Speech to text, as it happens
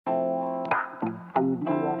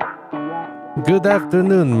Good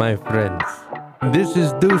afternoon, my friends. This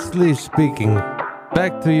is Deuce Lee speaking.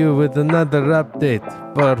 Back to you with another update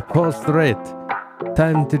for pulse rate.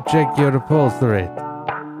 Time to check your pulse rate.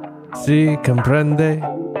 Si comprende?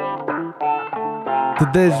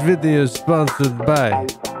 Today's video is sponsored by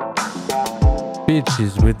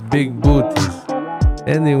bitches with big booties.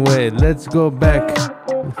 Anyway, let's go back.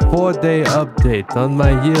 4-day update on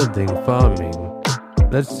my yielding farming.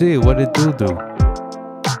 Let's see what it do.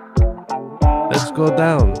 Let's go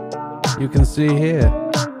down. You can see here.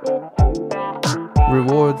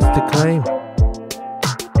 Rewards to claim.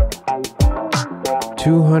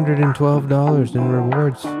 $212 in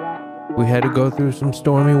rewards. We had to go through some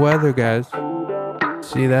stormy weather, guys.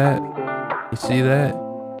 See that? You see that?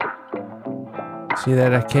 See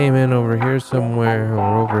that? I came in over here somewhere,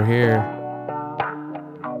 or over here.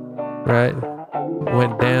 Right?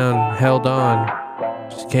 Went down, held on.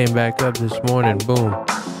 Just came back up this morning. Boom.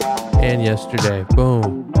 And yesterday.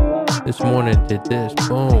 Boom. This morning did this.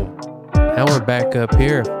 Boom. Now we're back up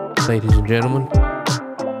here, ladies and gentlemen.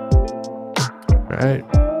 Right?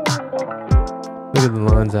 Look at the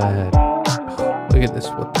lines I had. Look at this.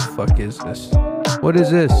 What the fuck is this? What is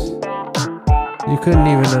this? You couldn't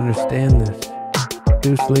even understand this.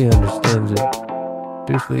 Deuce Lee understands it.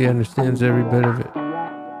 Deuce Lee understands every bit of it.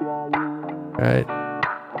 Right?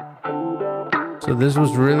 So this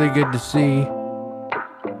was really good to see.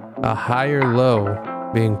 A higher low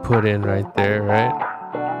being put in right there, right?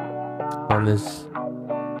 On this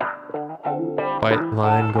white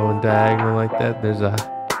line going diagonal like that. There's a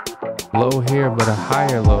low here, but a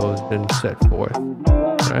higher low has been set forth,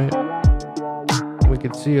 right? We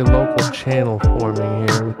could see a local channel forming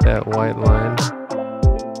here with that white line.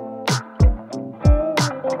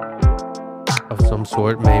 Of some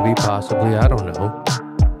sort, maybe, possibly, I don't know,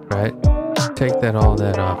 right? Take all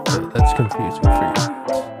that off, but that's confusing for you.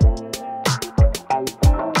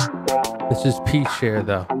 This is Pshare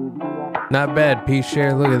though. Not bad,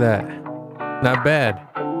 Pshare, look at that. Not bad.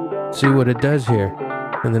 See what it does here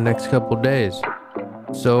in the next couple days.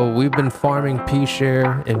 So we've been farming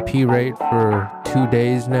Pshare and P-rate for 2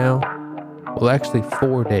 days now. Well, actually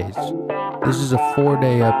 4 days. This is a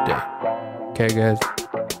 4-day update. Okay, guys?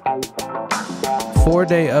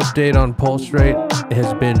 4-day update on pulse rate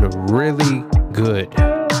has been really good.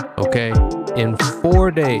 Okay? In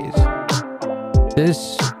 4 days,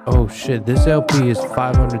 this LP is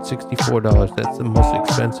 $564. That's the most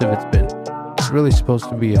expensive it's been. It's really supposed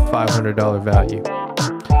to be a $500 value.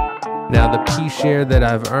 Now the Pshare that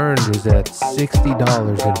I've earned is at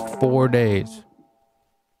 $60 in 4 days.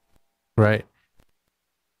 Right?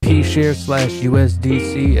 Pshare /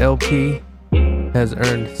 USDC LP has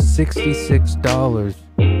earned $66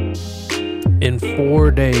 in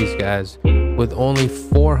 4 days, guys, with only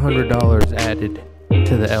 $400 added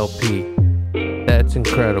to the LP. That's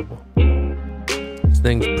incredible. This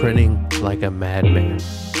thing's printing like a madman,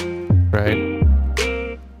 right?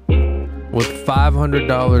 With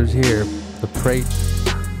 $500 here, the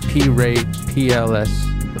P-rate, PLS,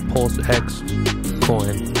 the Pulse X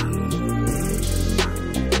coin.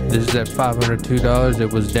 This is at $502.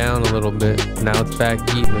 It was down a little bit. Now it's back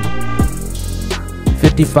even.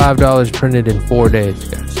 $55 printed in 4 days,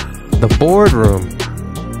 guys. The boardroom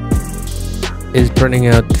is printing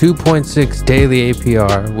out 2.6 daily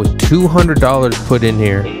APR with $200 put in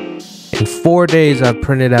here. In 4 days, I've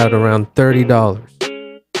printed out around $30.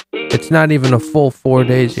 It's not even a full 4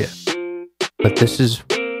 days yet, but this is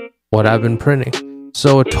what I've been printing.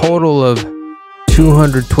 So a total of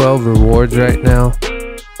 212 rewards right now,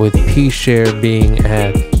 with Pshare being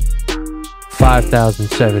at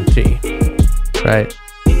 5,017, right?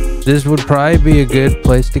 This would probably be a good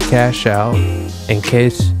place to cash out in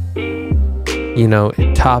case, you know,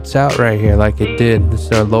 it tops out right here like it did. This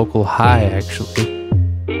is our local high, actually,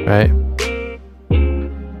 right?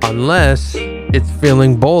 Unless it's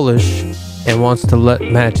feeling bullish and wants to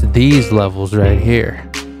match these levels right here,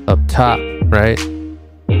 up top, right?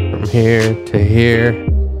 From here to here,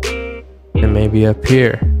 and maybe up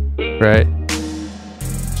here, right?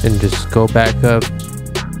 And just go back up,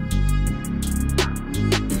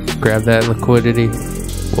 grab that liquidity.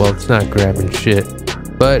 Well, it's not grabbing shit,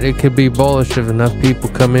 but it could be bullish if enough people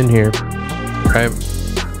come in here, right?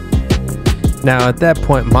 Now at that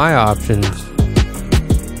point, my options,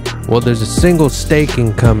 well, there's a single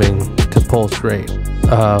staking coming to pulse rate.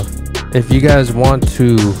 If you guys want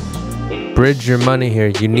to bridge your money here,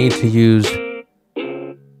 you need to use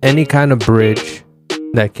any kind of bridge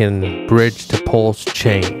that can bridge to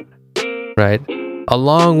pulsechain, right?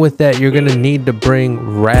 Along with that, you're gonna need to bring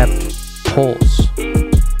wrapped pulse,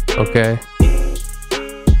 okay?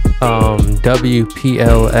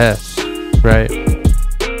 WPLS, right?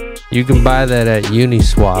 You can buy that at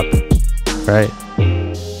Uniswap, right?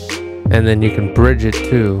 And then you can bridge it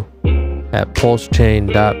too at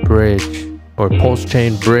pulsechain.bridge or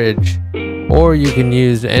pulsechain bridge, or you can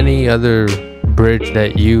use any other bridge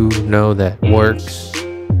that you know that works,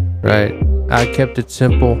 right? I kept it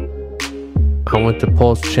simple. I went to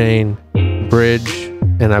pulsechain bridge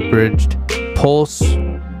and I bridged Pulse,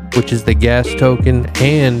 which is the gas token,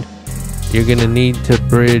 and you're gonna need to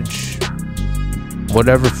bridge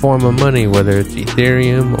whatever form of money, whether it's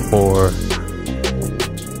Ethereum or,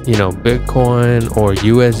 you know, Bitcoin or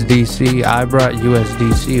USDC. I brought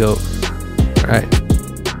USDC over, right?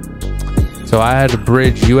 So I had to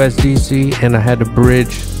bridge USDC and I had to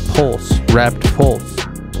bridge Pulse, wrapped Pulse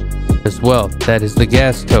as well. That is the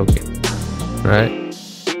gas token, right?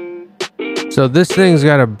 So this thing's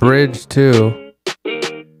got a bridge too.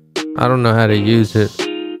 I don't know how to use it,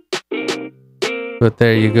 but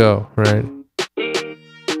there you go, right?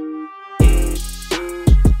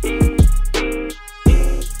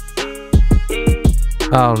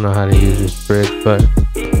 I don't know how to use this bridge, but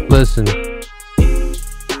listen,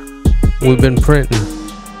 we've been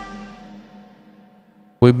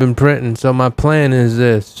printing. So my plan is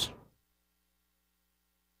this.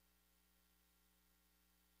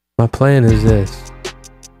 My plan is this.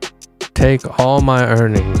 Take all my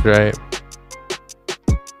earnings, right?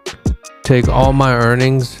 Take all my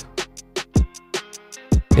earnings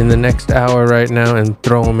in the next hour right now and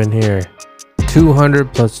throw them in here.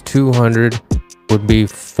 200 plus 200 would be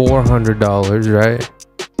 $400, right?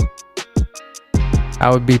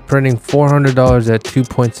 I would be printing $400 at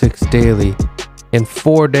 2.6 daily. In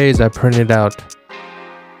 4 days, I printed out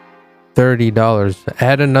 $30.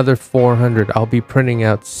 Add another 400. I'll be printing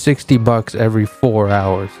out $60 every 4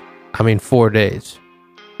 hours. I mean 4 days.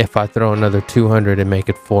 If I throw another 200 and make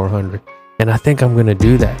it 400. And I think I'm gonna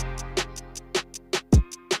do that.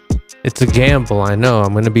 It's a gamble, I know.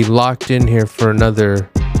 I'm gonna be locked in here for another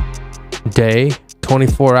day,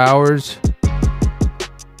 24 hours.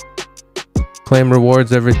 Claim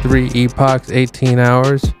rewards every 3 epochs, 18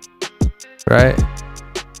 hours, right?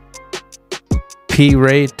 P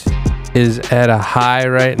rate is at a high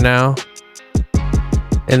right now.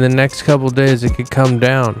 In the next couple days, it could come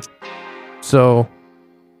down. So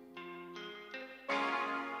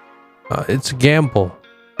it's a gamble.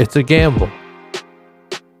 It's a gamble.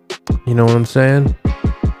 You know what I'm saying?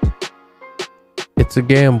 It's a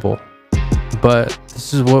gamble. But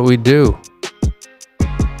this is what we do.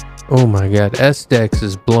 Oh my god, SDEX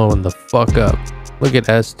is blowing the fuck up. Look at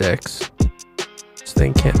SDEX. This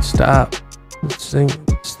thing can't stop.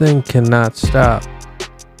 This thing cannot stop.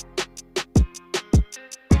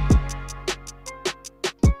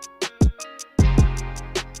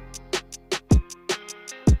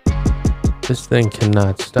 This thing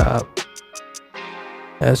cannot stop.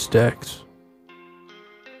 SDEX.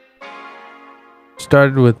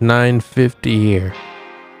 Started with 950 here.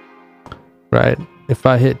 Right? If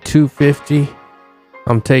I hit 250,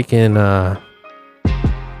 I'm taking I'm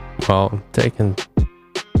taking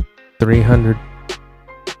 300.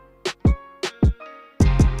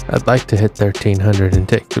 I'd like to hit 1300 and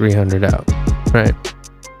take 300 out. Right?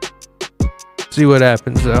 See what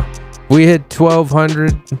happens though. We hit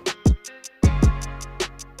 1200.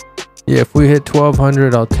 Yeah, if we hit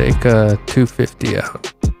 1200, I'll take 250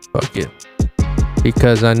 out. Fuck it.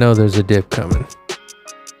 Because I know there's a dip coming.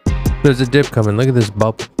 There's a dip coming. Look at this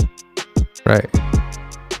bubble. Right.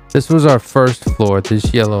 This was our first floor,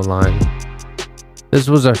 this yellow line. This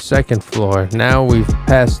was our second floor. Now we've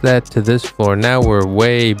passed that to this floor. Now we're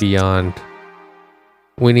way beyond.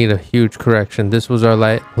 We need a huge correction. This was our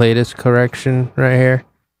latest correction right here.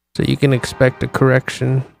 So you can expect a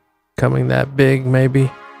correction coming that big,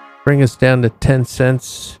 maybe. Bring us down to 10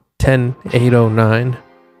 cents. 10,809.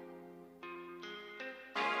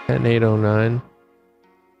 10,809.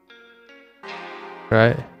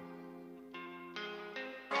 Right?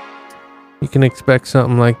 You can expect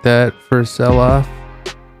something like that for a sell-off.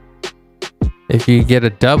 If you get a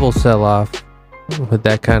double sell-off with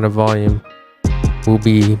that kind of volume, we'll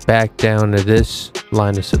be back down to this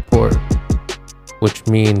line of support, which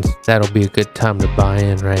means that'll be a good time to buy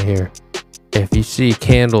in right here. If you see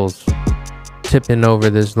candles tipping over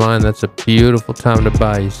this line, that's a beautiful time to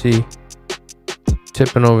buy. You see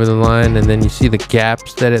tipping over the line, and then you see the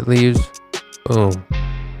gaps that it leaves. Boom,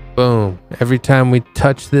 boom. Every time we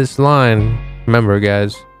touch this line, remember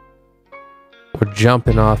guys, we're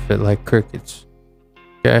jumping off it like crickets.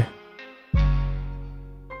 Okay?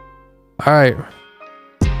 Alright.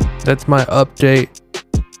 That's my update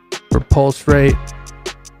for pulse rate.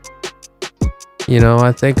 You know,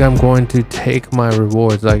 I think I'm going to take my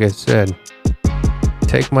rewards, like I said.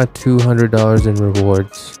 Take my $200 in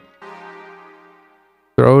rewards.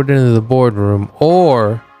 Throw it into the boardroom,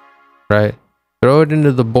 or, right, throw it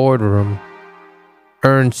into the boardroom.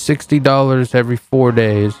 Earn $60 every 4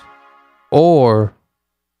 days, or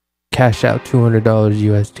cash out $200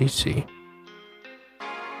 USDC.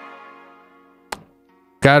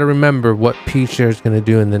 Gotta remember what Pshare is going to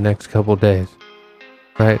do in the next couple days,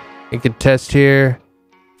 right? It could test here,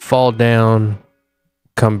 fall down,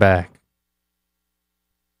 come back.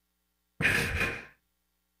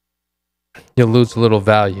 You'll lose a little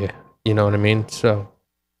value, you know what I mean? So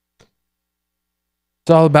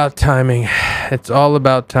it's all about timing. It's all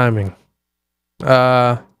about timing.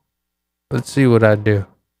 Let's see what I do.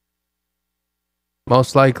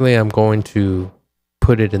 Most likely I'm going to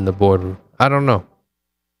put it in the boardroom. I don't know.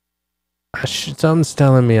 Something's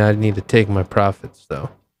telling me I need to take my profits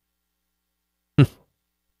though.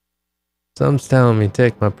 Something's telling me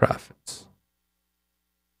take my profits.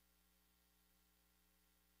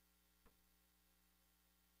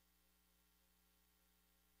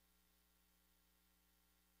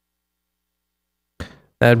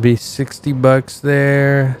 That'd be 60 bucks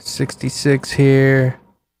there, 66 here,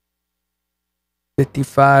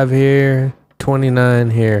 55 here, 29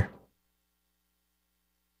 here.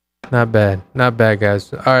 Not bad. Not bad,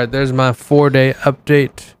 guys. All right, there's my 4-day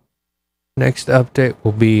update. Next update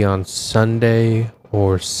will be on Sunday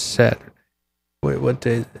or Saturday. Wait, what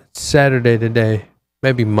day? It's Saturday today.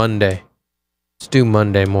 Maybe Monday. Let's do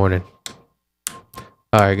Monday morning.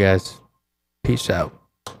 All right, guys. Peace out.